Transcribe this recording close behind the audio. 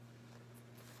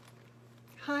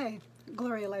Hi,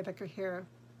 GLoria Lybecker here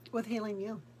with Healing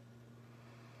You.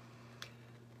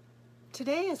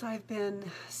 Today, as I've been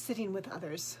sitting with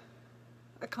others,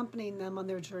 accompanying them on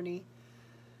their journey,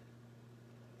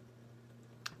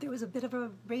 there was a bit of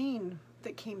a rain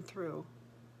that came through.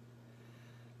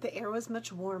 The air was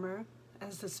much warmer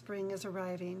as the spring is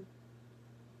arriving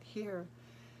here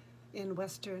in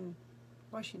Western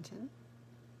Washington,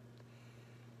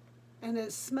 and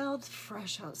it smelled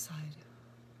fresh outside.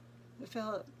 It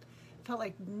felt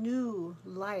like new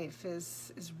life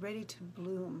is ready to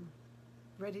bloom,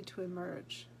 ready to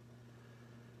emerge.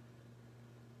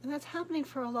 And that's happening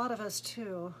for a lot of us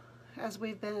too, as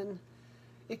we've been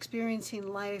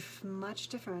experiencing life much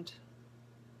different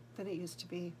than it used to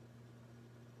be.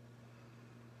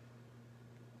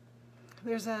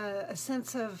 There's a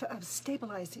sense of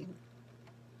stabilizing.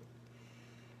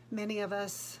 Many of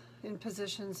us in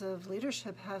positions of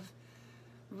leadership have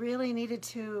really needed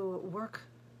to work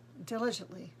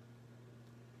diligently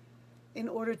in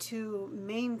order to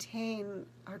maintain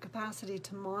our capacity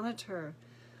to monitor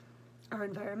our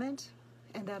environment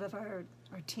and that of our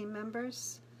team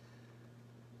members,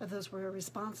 of those we're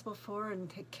responsible for and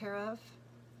take care of,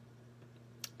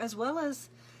 as well as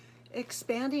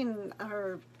expanding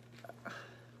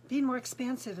being more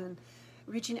expansive and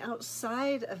reaching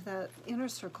outside of that inner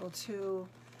circle to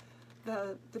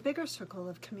the bigger circle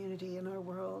of community in our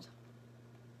world,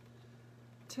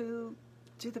 to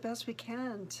do the best we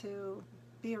can to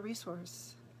be a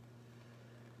resource,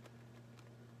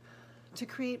 to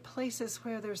create places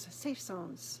where there's safe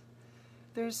zones.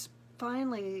 There's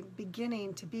finally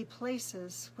beginning to be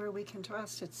places where we can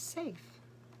trust it's safe.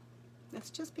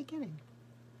 It's just beginning.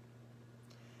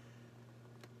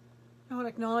 I want to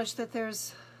acknowledge that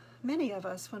there's many of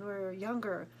us when we're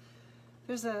younger,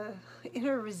 there's a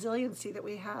inner resiliency that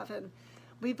we have, and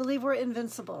we believe we're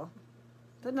invincible,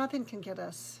 that nothing can get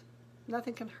us,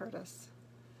 nothing can hurt us.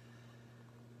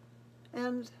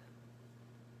 And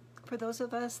for those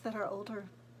of us that are older,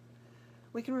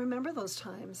 we can remember those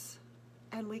times,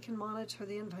 and we can monitor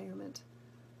the environment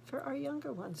for our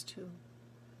younger ones too,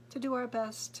 to do our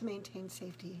best to maintain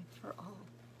safety for all.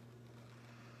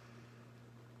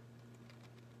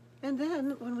 And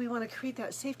then when we want to create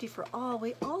that safety for all,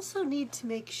 we also need to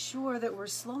make sure that we're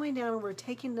slowing down and we're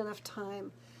taking enough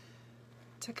time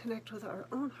to connect with our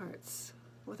own hearts,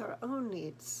 with our own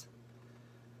needs.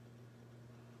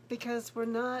 Because we're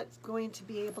not going to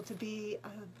be able to be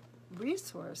a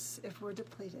resource if we're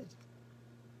depleted.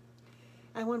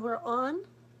 And when we're on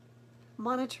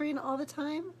monitoring all the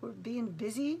time, we're being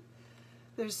busy,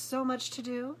 there's so much to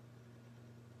do,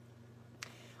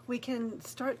 we can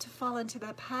start to fall into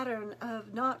that pattern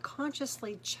of not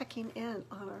consciously checking in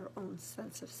on our own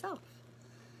sense of self.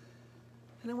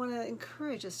 And I want to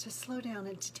encourage us to slow down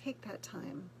and to take that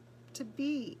time to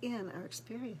be in our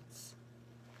experience.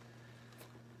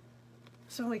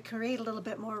 So we create a little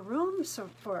bit more room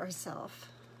for ourselves.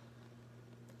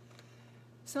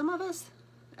 Some of us,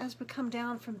 as we come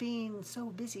down from being so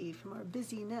busy, from our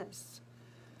busyness,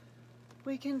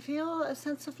 we can feel a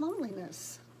sense of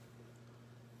loneliness.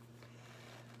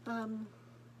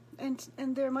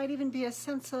 And there might even be a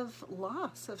sense of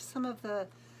loss of some of the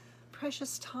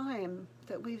precious time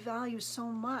that we value so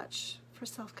much for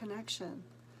self-connection.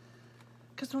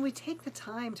 Because when we take the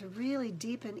time to really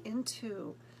deepen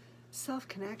into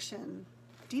self-connection,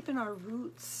 deepen our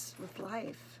roots with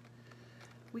life,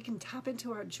 we can tap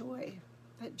into our joy,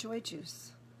 that joy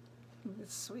juice.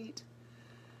 It's sweet.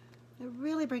 It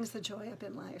really brings the joy up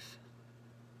in life,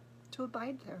 to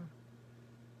abide there.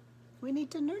 We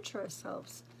need to nurture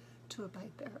ourselves to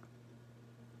abide there.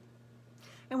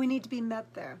 And we need to be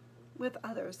met there with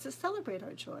others to celebrate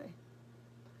our joy.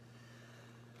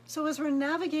 So as we're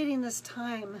navigating this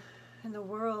time in the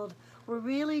world, we're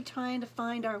really trying to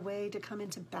find our way to come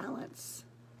into balance.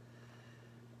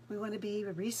 We want to be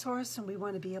a resource, and we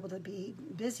want to be able to be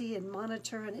busy and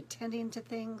monitor and attending to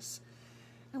things.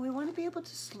 And we want to be able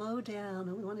to slow down,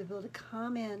 and we want to be able to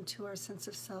come into our sense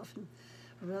of self and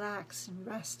relax and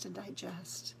rest and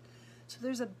digest. So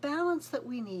there's a balance that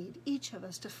we need, each of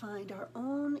us, to find our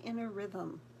own inner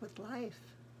rhythm with life.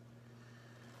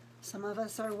 Some of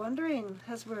us are wondering,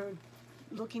 as we're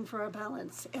looking for our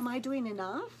balance, am I doing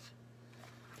enough?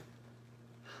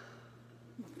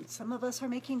 Some of us are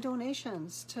making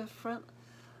donations to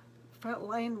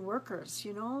frontline workers.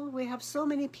 We have so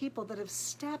many people that have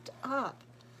stepped up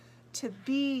to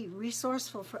be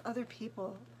resourceful for other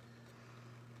people.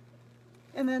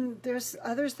 And then there's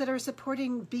others that are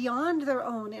supporting beyond their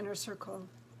own inner circle.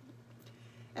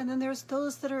 And then there's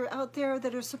those that are out there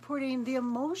that are supporting the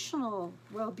emotional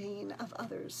well-being of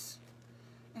others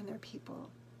and their people.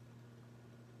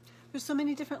 There's so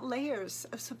many different layers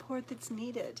of support that's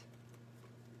needed.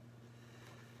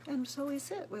 And so we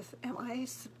sit with, am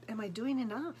I doing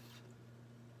enough?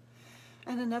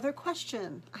 And another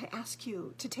question I ask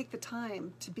you to take the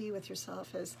time to be with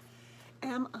yourself is,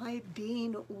 am I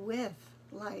being with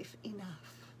life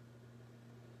enough?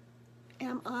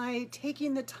 Am I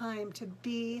taking the time to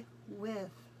be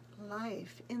with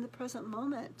life in the present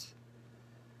moment?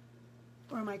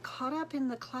 Or am I caught up in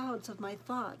the clouds of my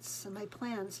thoughts and my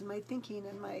plans and my thinking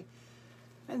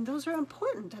and those are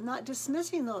important. I'm not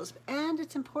dismissing those. And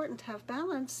it's important to have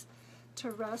balance,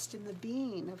 to rest in the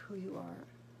being of who you are,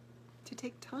 to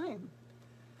take time,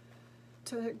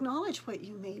 to acknowledge what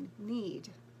you may need.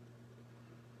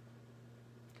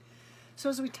 So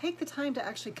as we take the time to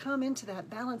actually come into that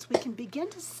balance, we can begin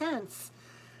to sense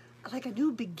like a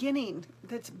new beginning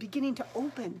that's beginning to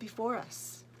open before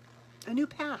us. A new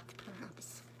path,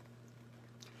 perhaps.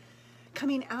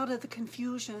 Coming out of the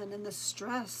confusion and the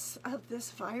stress of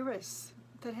this virus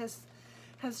that has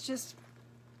just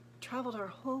traveled our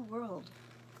whole world.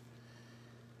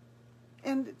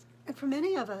 And for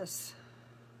many of us,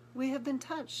 we have been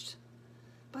touched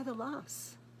by the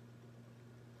loss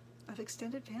of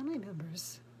extended family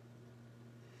members.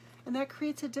 And that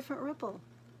creates a different ripple.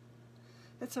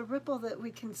 It's a ripple that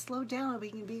we can slow down and we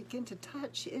can begin to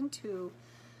touch into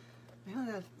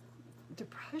the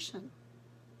depression,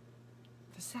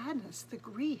 the sadness, the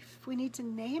grief. We need to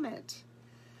name it,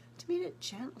 to meet it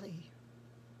gently.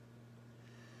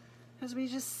 As we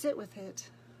just sit with it,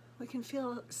 we can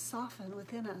feel it soften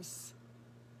within us.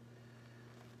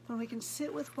 When we can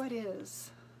sit with what is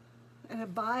and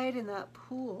abide in that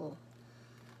pool,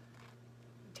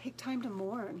 take time to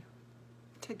mourn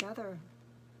together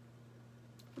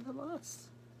for the loss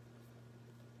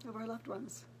of our loved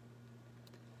ones.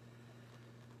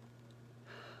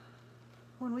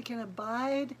 When we can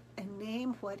abide and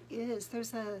name what is,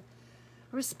 there's a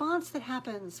response that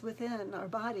happens within our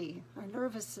body, our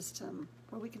nervous system,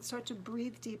 where we can start to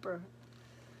breathe deeper.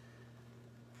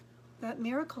 That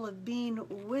miracle of being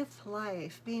with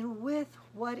life, being with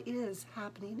what is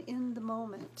happening in the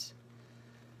moment,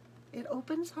 it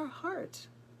opens our heart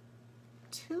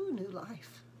to new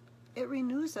life. It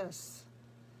renews us,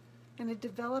 and it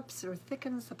develops or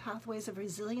thickens the pathways of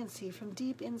resiliency from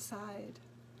deep inside.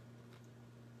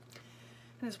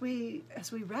 And as we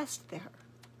rest there,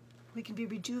 we can be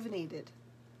rejuvenated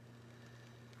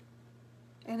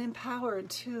and empowered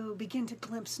to begin to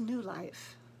glimpse new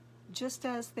life, just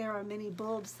as there are many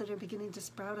bulbs that are beginning to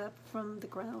sprout up from the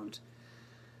ground.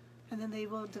 And then they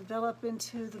will develop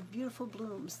into the beautiful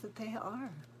blooms that they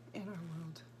are in our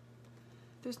world.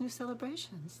 There's new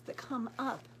celebrations that come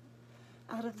up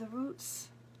out of the roots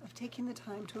of taking the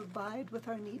time to abide with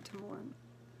our need to mourn.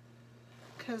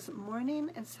 Because mourning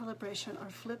and celebration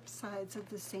are flip sides of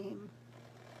the same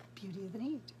beauty of the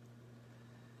need.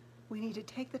 We need to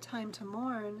take the time to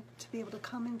mourn to be able to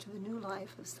come into the new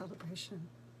life of celebration.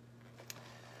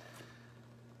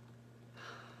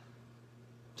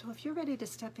 So if you're ready to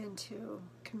step into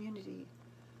community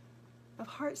of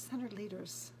heart-centered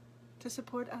leaders to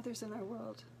support others in our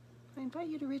world, I invite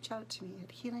you to reach out to me at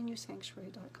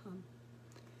healingyoursanctuary.com.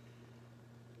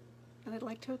 And I'd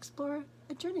like to explore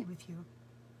a journey with you.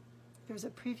 There's a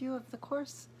preview of the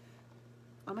course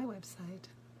on my website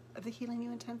of the Healing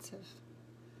You Intensive.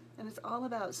 And it's all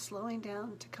about slowing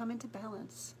down to come into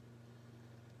balance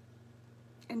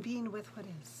and being with what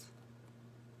is.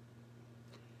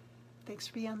 Thanks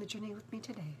for being on the journey with me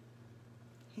today.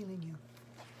 Healing you.